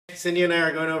Cindy and I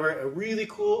are going over a really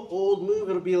cool old move.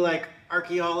 It'll be like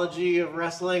archaeology of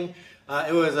wrestling.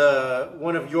 It was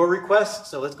one of your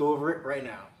requests, so let's go over it right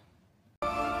now.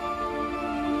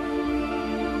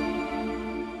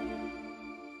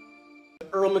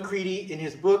 Earl McCready, in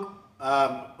his book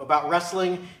about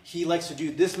wrestling, he likes to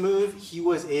do this move. He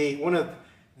was one of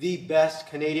the best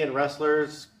Canadian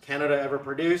wrestlers Canada ever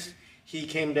produced. He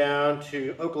came down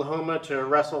to Oklahoma to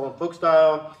wrestle in folk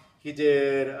style. He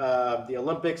did the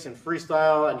Olympics in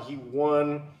freestyle, and he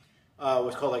won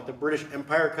what's called like the British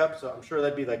Empire Cup. So I'm sure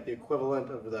that'd be like the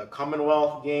equivalent of the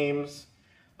Commonwealth Games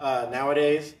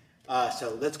nowadays.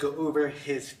 So let's go over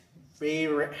his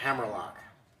favorite hammerlock.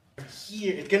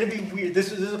 Here, it's gonna be weird.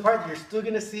 This is a part you're still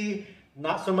gonna see,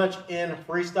 not so much in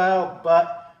freestyle,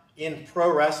 but in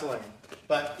pro wrestling.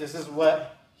 But this is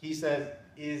what he says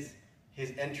is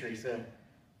his entry. So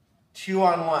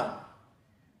 2-on-1.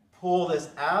 Pull this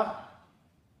out.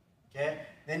 Okay.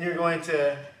 Then you're going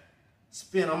to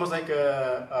spin almost like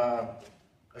a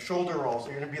shoulder roll.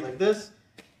 So you're gonna be like this.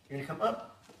 You're gonna come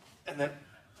up and then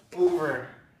over,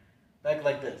 back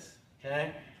like this.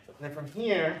 Okay. And then from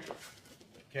here.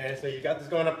 Okay, so you got this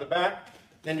going up the back,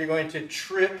 then you're going to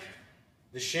trip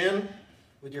the shin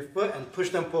with your foot and push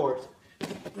them forward,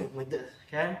 like this,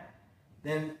 okay?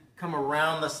 Then come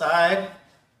around the side,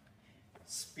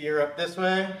 spear up this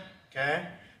way, okay?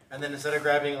 And then instead of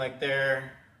grabbing like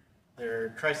their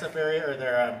tricep area or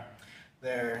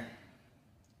their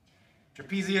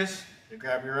trapezius, you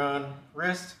grab your own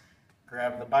wrist,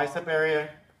 grab the bicep area,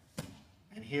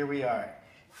 and here we are.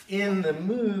 In the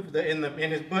move, in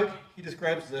his book, he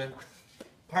describes the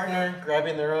partner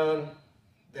grabbing their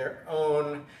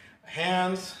own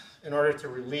hands in order to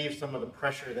relieve some of the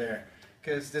pressure there,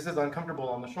 because this is uncomfortable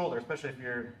on the shoulder, especially if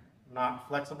you're not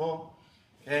flexible.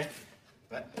 Okay,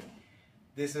 but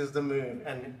this is the move,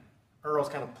 and Earl's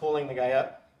kind of pulling the guy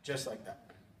up just like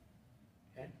that.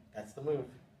 Okay, that's the move.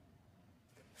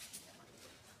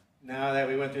 Now that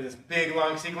we went through this big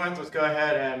long sequence, let's go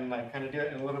ahead and like kind of do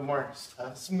it in a little bit more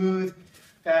smooth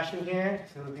fashion here.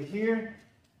 So it'll be here,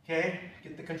 okay?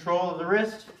 Get the control of the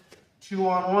wrist.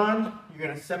 2-on-1. You're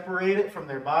gonna separate it from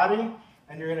their body,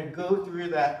 and you're gonna go through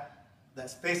that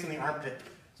space in the armpit.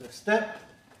 So step,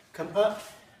 come up,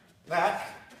 back.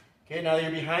 Okay, now that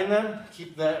you're behind them,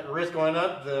 keep that wrist going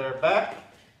up, their back,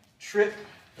 trip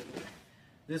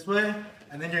this way,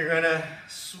 and then you're gonna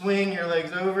swing your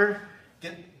legs over,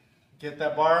 get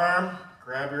that bar arm,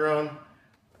 grab your own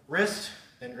wrist,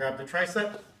 then grab the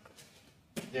tricep.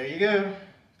 There you go.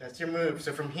 That's your move.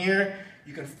 So from here,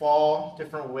 you can fall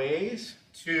different ways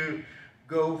to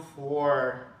go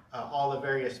for all the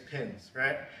various pins,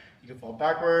 right? You can fall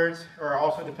backwards, or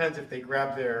also depends if they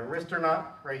grab their wrist or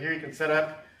not. Right here, you can set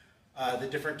up the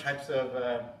different types of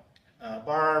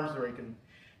bar arms, or you can,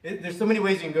 there's so many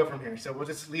ways you can go from here. So we'll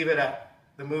just leave it at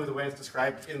the move the way it's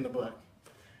described in the book.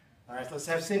 All right, so let's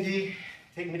have Cindy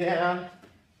take me down.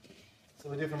 So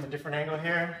we'll do it from a different angle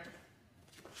here.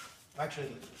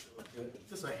 Actually, let's do it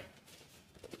this way.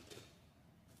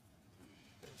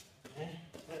 Okay,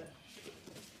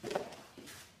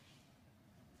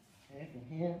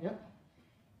 from here, yep.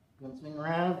 Gonna swing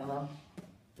around and I'll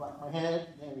block my head.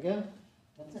 There we go.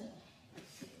 That's it.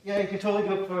 Yeah, you can totally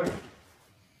go for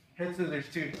head scissors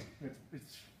too.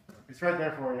 It's right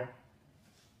there for you.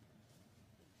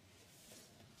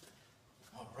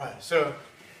 Alright, so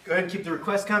go ahead and keep the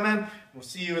requests coming. We'll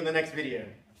see you in the next video.